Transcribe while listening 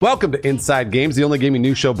Welcome to Inside Games, the only gaming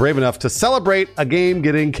news show brave enough to celebrate a game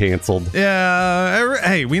getting canceled. Yeah,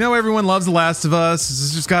 hey, we know everyone loves The Last of Us.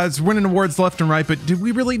 It's just guys winning awards left and right, but do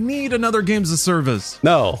we really need another games of service?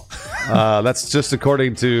 No, that's just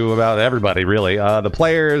according to about everybody, really. The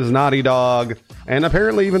players, Naughty Dog, and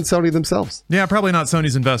apparently even Sony themselves. Yeah, probably not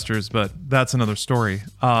Sony's investors, but that's another story.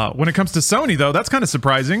 When it comes to Sony, though, that's kind of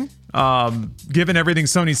surprising, given everything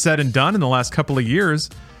Sony's said and done in the last couple of years.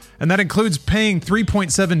 And that includes paying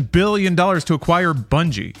 $3.7 billion to acquire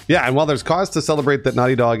Bungie. Yeah, and while there's cause to celebrate that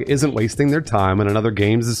Naughty Dog isn't wasting their time on another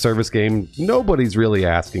games as a service game nobody's really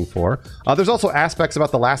asking for, there's also aspects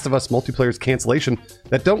about The Last of Us multiplayer's cancellation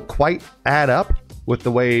that don't quite add up with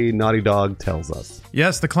the way Naughty Dog tells us.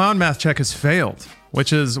 Yes, the clown math check has failed,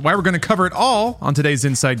 which is why we're going to cover it all on today's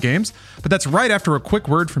Inside Games. But that's right after a quick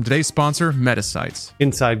word from today's sponsor, Metasites.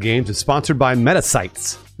 Inside Games is sponsored by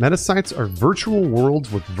Metasites. Metasites are virtual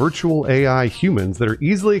worlds with virtual AI humans that are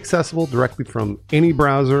easily accessible directly from any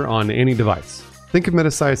browser on any device. Think of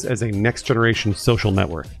Metasites as a next-generation social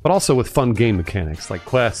network, but also with fun game mechanics like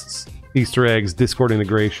quests, Easter eggs, Discord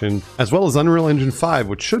integration, as well as Unreal Engine 5,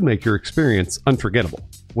 which should make your experience unforgettable.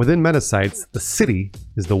 Within Metasites, the city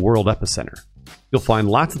is the world epicenter. You'll find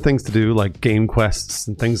lots of things to do, like game quests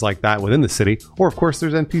and things like that within the city, or of course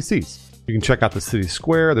there's NPCs. You can check out the city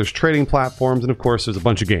square, there's trading platforms, and of course there's a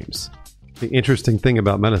bunch of games. The interesting thing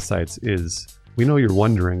about Metasites is, we know you're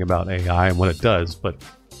wondering about AI and what it does, but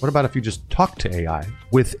what about if you just talk to AI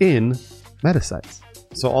within Metasites?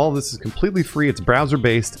 So all this is completely free, it's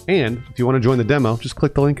browser-based, and if you want to join the demo, just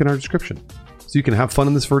click the link in our description. So you can have fun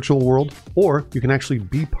in this virtual world, or you can actually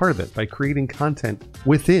be part of it by creating content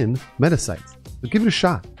within Metasites. So give it a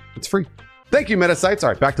shot. It's free. Thank you, Metasites. All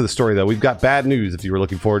right, back to the story, though. We've got bad news if you were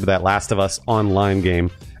looking forward to that Last of Us online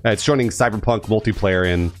game. It's joining Cyberpunk multiplayer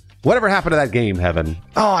in whatever happened to that game, Heaven.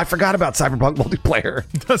 Oh, I forgot about Cyberpunk multiplayer.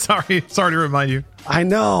 Sorry to remind you. I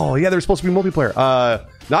know. Yeah, there's supposed to be multiplayer.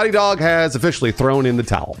 Naughty Dog has officially thrown in the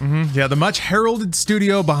towel. Yeah, the much heralded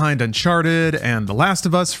studio behind Uncharted and The Last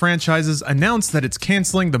of Us franchises announced that it's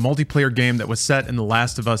canceling the multiplayer game that was set in the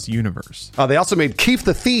Last of Us universe. They also made Keef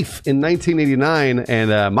the Thief in 1989,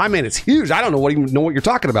 and my man, it's huge. I don't even know what you're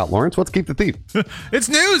talking about, Lawrence. What's Keef the Thief? It's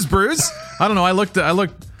news, Bruce. I don't know. I looked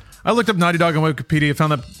up Naughty Dog on Wikipedia,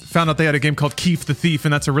 found out they had a game called Keef the Thief,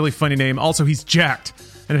 and that's a really funny name. Also, he's jacked,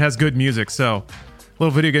 and it has good music, so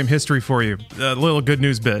little video game history for you. A little good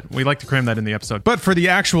news bit. We like to cram that in the episode. But for the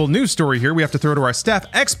actual news story here, we have to throw to our staff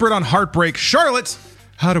expert on heartbreak, Charlotte.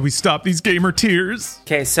 How do we stop these gamer tears?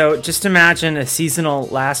 Okay, so just imagine a seasonal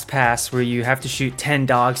last pass where you have to shoot 10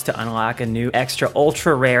 dogs to unlock a new extra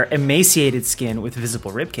ultra rare emaciated skin with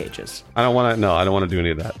visible rib cages. I don't want to do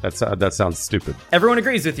any of that. That sounds stupid. Everyone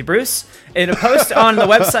agrees with you, Bruce. In a post on the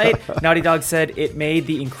website, Naughty Dog said it made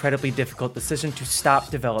the incredibly difficult decision to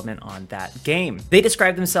stop development on that game. They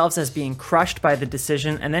described themselves as being crushed by the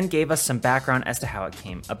decision and then gave us some background as to how it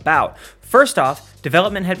came about. First off,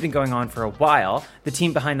 development had been going on for a while. The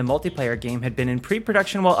team behind the multiplayer game had been in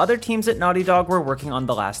pre-production while other teams at Naughty Dog were working on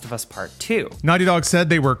The Last of Us Part 2. Naughty Dog said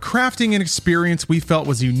they were crafting an experience we felt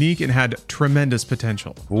was unique and had tremendous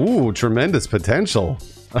potential. Ooh, tremendous potential.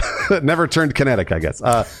 Never turned kinetic, I guess.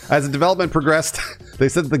 As the development progressed, they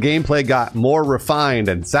said that the gameplay got more refined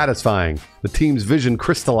and satisfying. The team's vision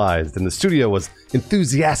crystallized, and the studio was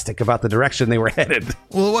enthusiastic about the direction they were headed.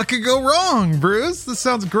 Well, what could go wrong, Bruce? This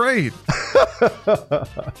sounds great.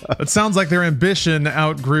 It sounds like their ambition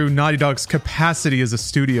outgrew Naughty Dog's capacity as a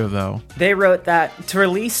studio, though. They wrote that to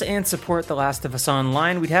release and support The Last of Us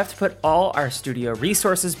Online, we'd have to put all our studio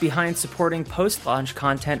resources behind supporting post-launch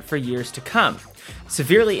content for years to come,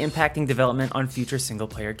 severely impacting development on future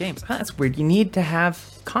single-player games. That's weird. You need to have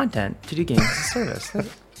content to do games as a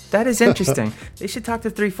service. That is interesting. They should talk to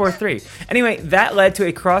 343. Anyway, that led to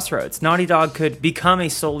a crossroads. Naughty Dog could become a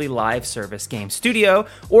solely live service game studio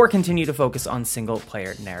or continue to focus on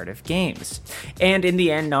single-player narrative games. And in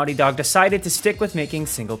the end, Naughty Dog decided to stick with making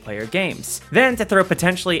single-player games. Then, to throw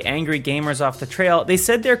potentially angry gamers off the trail, they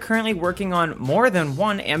said they're currently working on more than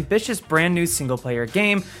one ambitious brand new single-player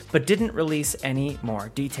game, but didn't release any more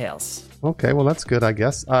details. Okay, well, that's good, I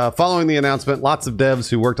guess. Following the announcement, lots of devs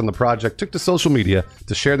who worked on the project took to social media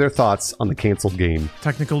to share their thoughts on the canceled game.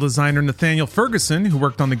 Technical designer Nathaniel Ferguson, who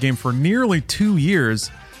worked on the game for nearly 2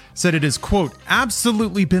 years, said it has, quote,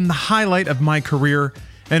 absolutely been the highlight of my career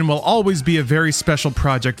and will always be a very special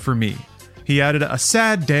project for me. He added a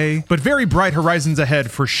sad day, but very bright horizons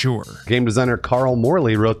ahead for sure. Game designer Carl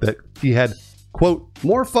Morley wrote that he had quote,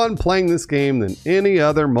 more fun playing this game than any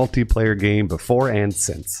other multiplayer game before and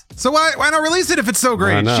since. So why not release it if it's so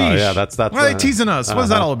great? I know, Sheesh. yeah, that's why are they teasing us? What is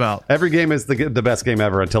that all about? Every game is the best game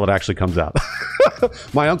ever until it actually comes out.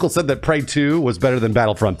 My uncle said that Prey 2 was better than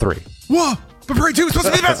Battlefront 3. Whoa! But Prey 2 is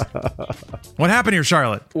supposed to be the best! What happened here,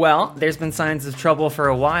 Charlotte? Well, there's been signs of trouble for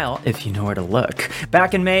a while, if you know where to look.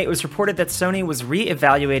 Back in May, it was reported that Sony was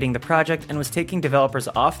re-evaluating the project and was taking developers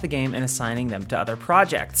off the game and assigning them to other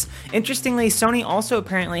projects. Interestingly, Sony also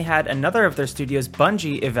apparently had another of their studios,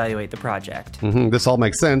 Bungie, evaluate the project. This all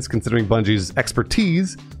makes sense considering Bungie's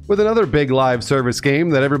expertise with another big live service game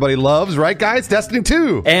that everybody loves, right guys? Destiny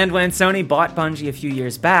 2! And when Sony bought Bungie a few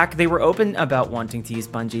years back, they were open about wanting to use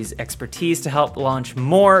Bungie's expertise to help launch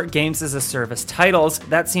more games-as-a-service titles.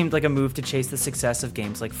 That seemed like a move to chase the success of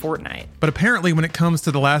games like Fortnite. But apparently when it comes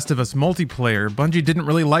to The Last of Us multiplayer, Bungie didn't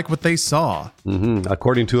really like what they saw.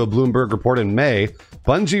 According to a Bloomberg report in May,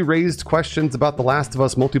 Bungie raised questions about The Last of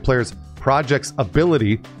Us multiplayer's project's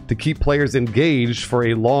ability to keep players engaged for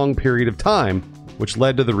a long period of time, which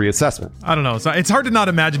led to the reassessment. I don't know. It's hard to not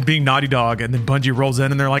imagine being Naughty Dog and then Bungie rolls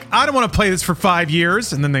in and they're like, I don't want to play this for 5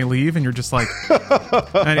 years. And then they leave and you're just like,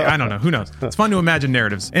 I don't know. Who knows? It's fun to imagine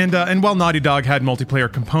narratives. And while Naughty Dog had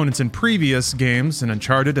multiplayer components in previous games, in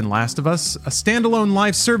Uncharted and Last of Us, a standalone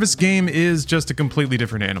live service game is just a completely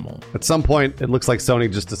different animal. At some point, it looks like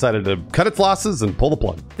Sony just decided to cut its losses and pull the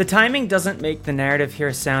plug. The timing doesn't make the narrative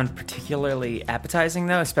here sound particularly appetizing,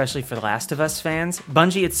 though, especially for The Last of Us fans.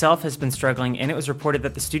 Bungie itself has been struggling, and it was reported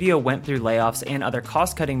that the studio went through layoffs and other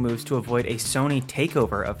cost-cutting moves to avoid a Sony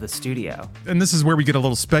takeover of the studio. And this is where we get a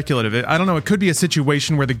little speculative. I don't know, it could be a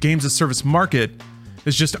situation where the games as service market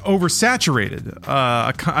is just oversaturated.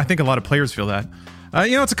 I think a lot of players feel that.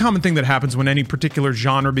 It's a common thing that happens when any particular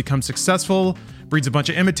genre becomes successful, breeds a bunch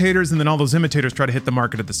of imitators, and then all those imitators try to hit the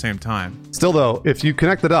market at the same time. Still though, if you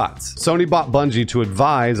connect the dots, Sony bought Bungie to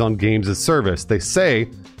advise on games as service. They say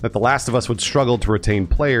that The Last of Us would struggle to retain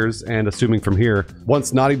players, and assuming from here,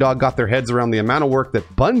 once Naughty Dog got their heads around the amount of work that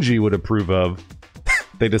Bungie would approve of,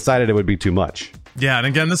 they decided it would be too much. Yeah, and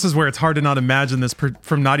again, this is where it's hard to not imagine this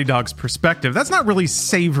from Naughty Dog's perspective. That's not really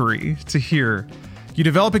savory to hear. You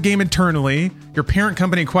develop a game internally, your parent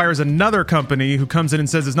company acquires another company who comes in and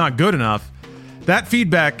says it's not good enough. That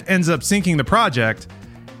feedback ends up sinking the project,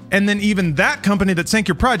 and then even that company that sank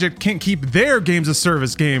your project can't keep their games as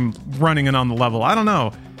service game running and on the level. I don't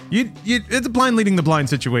know. It's a blind leading the blind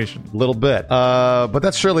situation. A little bit. But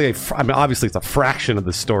that's surely obviously it's a fraction of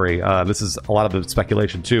the story. This is a lot of the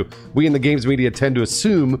speculation too. We in the games media tend to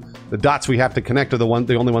assume the dots we have to connect are the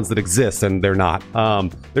only ones that exist, and they're not.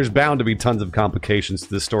 There's bound to be tons of complications to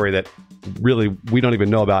this story that really we don't even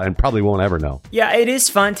know about and probably won't ever know. Yeah, it is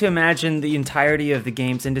fun to imagine the entirety of the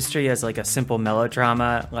games industry as like a simple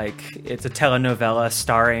melodrama, like it's a telenovela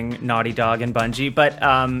starring Naughty Dog and Bungie, but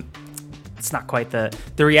it's not quite the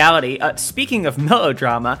reality. Speaking of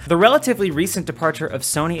melodrama, the relatively recent departure of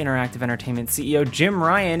Sony Interactive Entertainment CEO Jim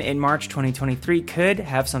Ryan in March 2023 could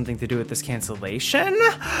have something to do with this cancellation.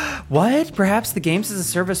 What? Perhaps the games as a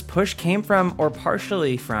service push came from, or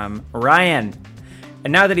partially from, Ryan.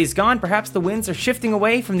 And now that he's gone, perhaps the winds are shifting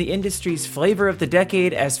away from the industry's flavor of the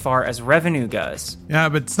decade as far as revenue goes. Yeah,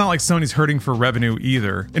 but it's not like Sony's hurting for revenue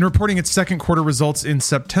either. In reporting its second quarter results in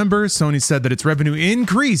September, Sony said that its revenue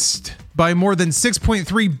increased by more than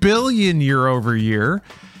 6.3 billion year over year,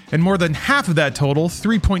 and more than half of that total,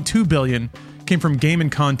 3.2 billion, came from game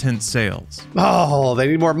and content sales. Oh, they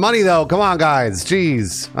need more money though. Come on, guys.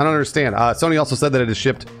 Jeez, I don't understand. Sony also said that it has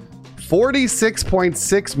shipped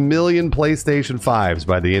 46.6 million PlayStation 5s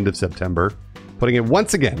by the end of September, putting it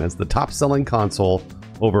once again as the top-selling console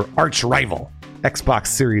over arch rival Xbox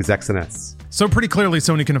Series X and S. So pretty clearly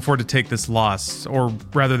Sony can afford to take this loss, or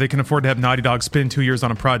rather they can afford to have Naughty Dog spend 2 years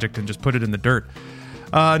on a project and just put it in the dirt.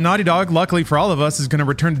 Naughty Dog, luckily for all of us, is going to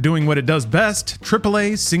return to doing what it does best,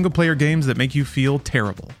 AAA single-player games that make you feel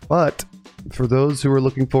terrible. But for those who are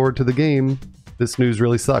looking forward to the game, this news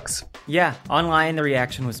really sucks. Yeah, online the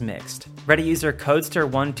reaction was mixed. Reddit user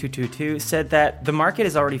Codester1222 said that the market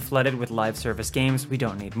is already flooded with live service games, we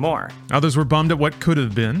don't need more. Others were bummed at what could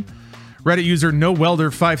have been. Reddit user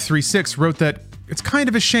NoWelder536 wrote that it's kind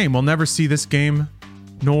of a shame we'll never see this game,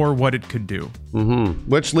 nor what it could do.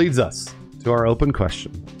 Which leads us to our open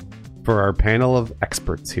question. for our panel of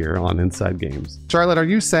experts here on Inside Games. Charlotte, are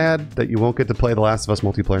you sad that you won't get to play The Last of Us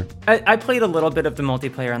multiplayer? I played a little bit of the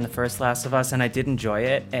multiplayer on the first Last of Us, and I did enjoy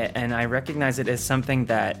it, and I recognize it as something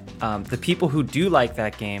that the people who do like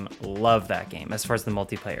that game love that game as far as the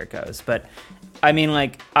multiplayer goes. But I mean,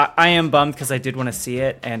 like, I am bummed because I did want to see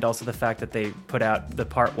it, and also the fact that they put out the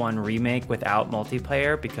Part 1 remake without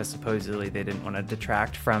multiplayer because supposedly they didn't want to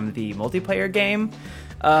detract from the multiplayer game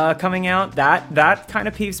coming out. That kind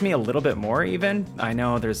of peeves me a little bit more even. I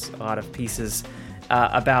know there's a lot of pieces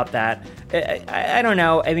about that. I don't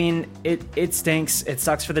know. I mean, it stinks. It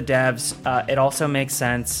sucks for the devs. It also makes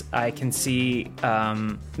sense. I can see,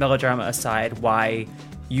 melodrama aside, why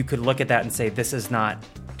you could look at that and say, this is not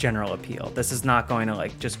general appeal. This is not going to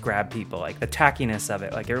like just grab people. Like the tackiness of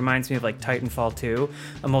it. Like it reminds me of like Titanfall 2,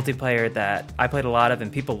 a multiplayer that I played a lot of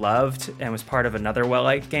and people loved and was part of another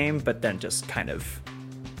well-liked game, but then just kind of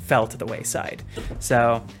fell to the wayside.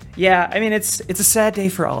 So yeah, I mean, it's a sad day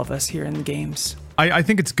for all of us here in the games. I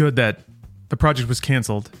think it's good that the project was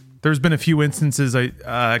canceled. There's been a few instances,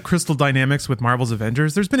 Crystal Dynamics with Marvel's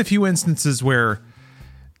Avengers, there's been a few instances where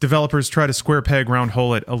developers try to square peg round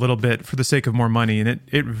hole it a little bit for the sake of more money, and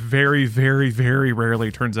it very, very, very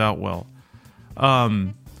rarely turns out well.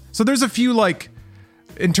 So there's a few, like,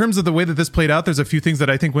 in terms of the way that this played out, there's a few things that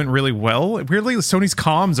I think went really well. Weirdly, Sony's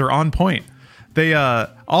comms are on point. They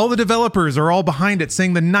all the developers are all behind it,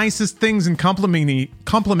 saying the nicest things and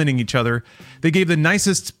complimenting each other. They gave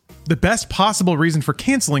the best possible reason for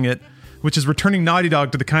canceling it, which is returning Naughty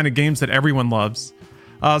Dog to the kind of games that everyone loves.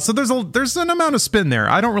 So there's an amount of spin there.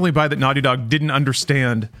 I don't really buy that Naughty Dog didn't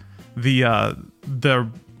understand the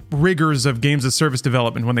rigors of games as service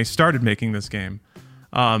development when they started making this game.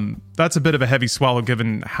 That's a bit of a heavy swallow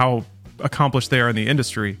given how accomplished they are in the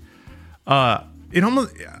industry.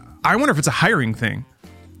 I wonder if it's a hiring thing.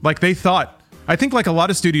 Like I think like a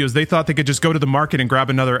lot of studios, they thought they could just go to the market and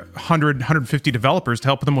grab another 100, 150 developers to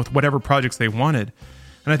help them with whatever projects they wanted.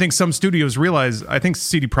 And I think some studios realized, I think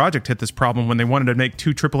CD Projekt hit this problem when they wanted to make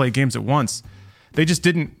 2 AAA games at once. They just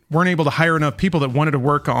weren't able to hire enough people that wanted to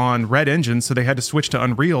work on Red Engine, so they had to switch to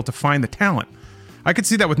Unreal to find the talent. I could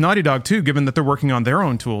see that with Naughty Dog too, given that they're working on their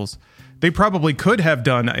own tools. They probably could have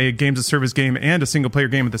done a games as service game and a single player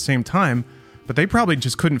game at the same time, but they probably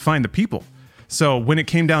just couldn't find the people. So when it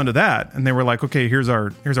came down to that, and they were like, okay, here's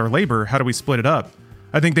our labor, how do we split it up?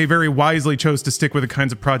 I think they very wisely chose to stick with the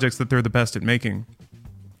kinds of projects that they're the best at making.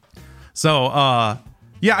 So,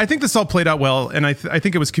 yeah, I think this all played out well, and I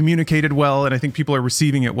think it was communicated well, and I think people are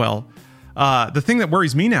receiving it well. The thing that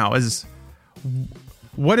worries me now is,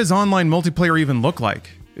 what does online multiplayer even look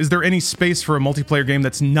like? Is there any space for a multiplayer game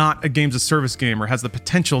that's not a games of service game or has the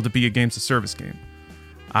potential to be a games of service game?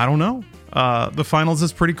 I don't know. The Finals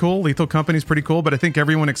is pretty cool. Lethal Company is pretty cool, but I think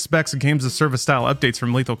everyone expects games of service style updates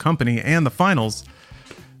from Lethal Company and the Finals.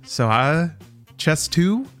 So, Chess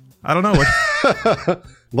 2? I don't know.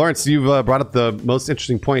 Lawrence, you've brought up the most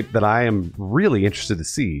interesting point that I am really interested to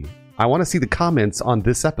see. I want to see the comments on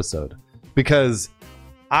this episode because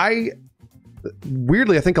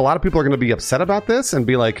weirdly, I think a lot of people are going to be upset about this and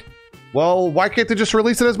be like, well, why can't they just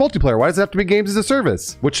release it as multiplayer? Why does it have to be games as a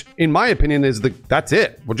service? Which, in my opinion, is that's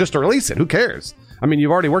it. Well, just to release it. Who cares? I mean,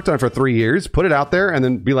 you've already worked on it for 3 years. Put it out there and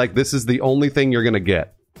then be like, this is the only thing you're going to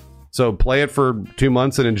get. So play it for 2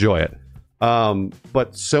 months and enjoy it.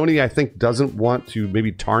 But Sony, I think, doesn't want to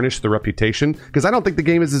maybe tarnish the reputation because I don't think the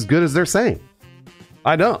game is as good as they're saying.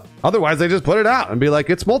 I don't. Otherwise, they just put it out and be like,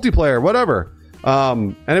 it's multiplayer, whatever.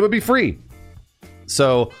 And it would be free.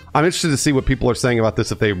 So I'm interested to see what people are saying about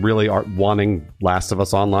this, if they really are wanting Last of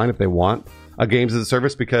Us Online, if they want a games as a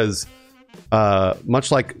service, because much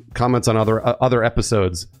like comments on other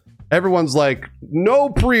episodes, everyone's like, no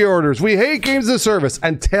pre-orders. We hate games as a service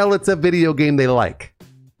until it's a video game they like,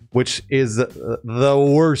 which is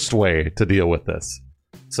the worst way to deal with this.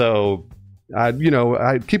 So,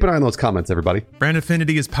 keep an eye on those comments, everybody. Brand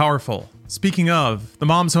affinity is powerful. Speaking of, the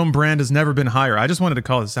Mom's Home brand has never been higher. I just wanted to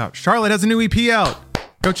call this out. Charlotte has a new EP out.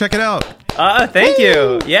 Go check it out. Thank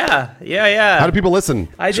you. Yeah. How do people listen?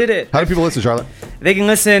 I did it. How do people listen, Charlotte? They can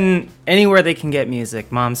listen anywhere they can get music.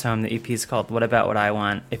 Mom's Home, the EP is called What About What I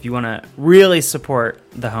Want. If you want to really support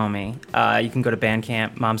the homie, you can go to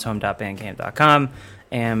Bandcamp, momshome.bandcamp.com,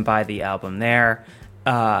 and buy the album there.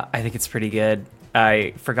 I think it's pretty good.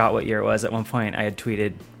 I forgot what year it was. At one point, I had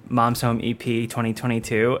tweeted Mom's Home EP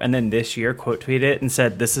 2022, and then this year quote tweeted it and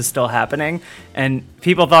said, this is still happening. And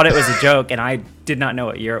people thought it was a joke, and I did not know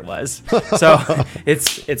what year it was. So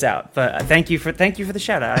it's out. But thank you for the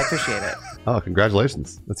shout out. I appreciate it. Oh,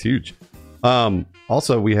 congratulations. That's huge.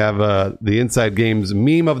 Also, we have the Inside Games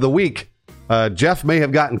meme of the week. Jeff may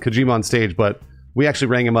have gotten Kojima on stage, but we actually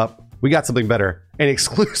rang him up we got something better. An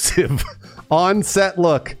exclusive on-set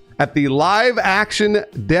look at the live-action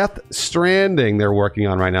Death Stranding they're working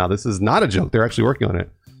on right now. This is not a joke. They're actually working on it.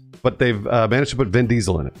 But they've managed to put Vin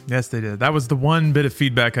Diesel in it. Yes, they did. That was the one bit of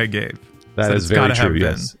feedback I gave. That is very true,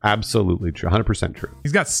 yes. Absolutely true. 100% true.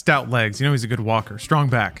 He's got stout legs. You know he's a good walker. Strong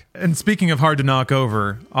back. And speaking of hard to knock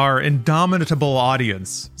over, our indomitable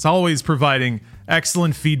audience is always providing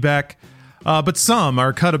excellent feedback, but some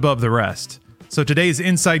are cut above the rest. So today's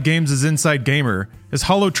Inside Games' Inside Gamer is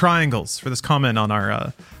Hollow Triangles for this comment on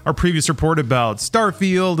our previous report about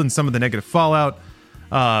Starfield and some of the negative fallout.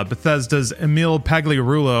 Bethesda's Emil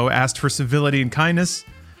Pagliarulo asked for civility and kindness,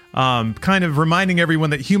 kind of reminding everyone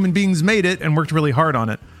that human beings made it and worked really hard on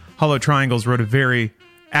it. Hollow Triangles wrote a very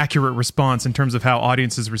accurate response in terms of how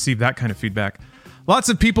audiences receive that kind of feedback. Lots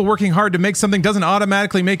of people working hard to make something doesn't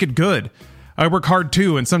automatically make it good. I work hard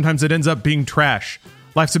too, and sometimes it ends up being trash.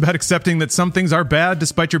 Life's about accepting that some things are bad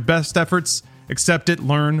despite your best efforts. Accept it,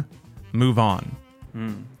 learn, move on.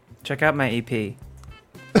 Check out my EP.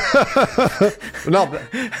 No,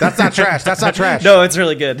 that's not trash. That's not trash. No, it's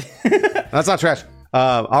really good. That's not trash.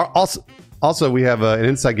 Also, we have an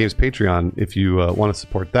Inside Games Patreon. If you want to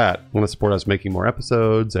support that, want to support us making more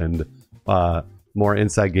episodes and more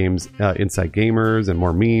Inside Games, Inside Gamers, and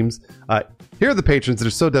more memes. Here are the patrons that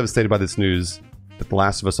are so devastated by this news that The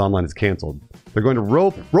Last of Us Online is canceled. They're going to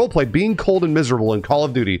roleplay being cold and miserable in Call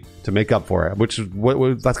of Duty to make up for it, which is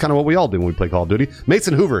that's kind of what we all do when we play Call of Duty.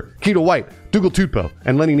 Mason Hoover, Keto White, Dougal Tutpo,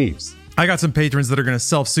 and Lenny Neves. I got some patrons that are going to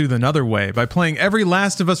self-soothe another way by playing every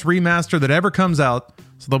Last of Us remaster that ever comes out,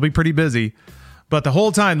 so they'll be pretty busy. But the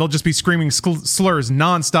whole time, they'll just be screaming slurs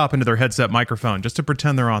nonstop into their headset microphone just to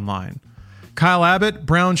pretend they're online. Kyle Abbott,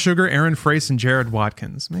 Brown Sugar, Aaron Frace, and Jared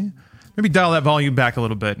Watkins. Maybe dial that volume back a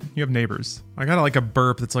little bit. You have neighbors. I got like a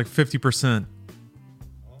burp that's like 50%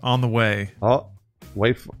 on the way. Oh,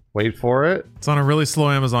 wait for it. It's on a really slow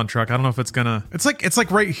Amazon truck. I don't know if it's gonna. It's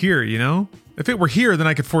like right here, you know. If it were here, then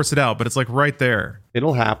I could force it out, but it's like right there.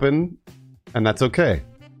 It'll happen, and that's okay.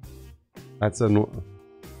 It's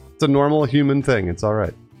a normal human thing. It's all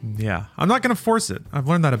right. Yeah, I'm not gonna force it. I've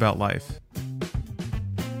learned that about life.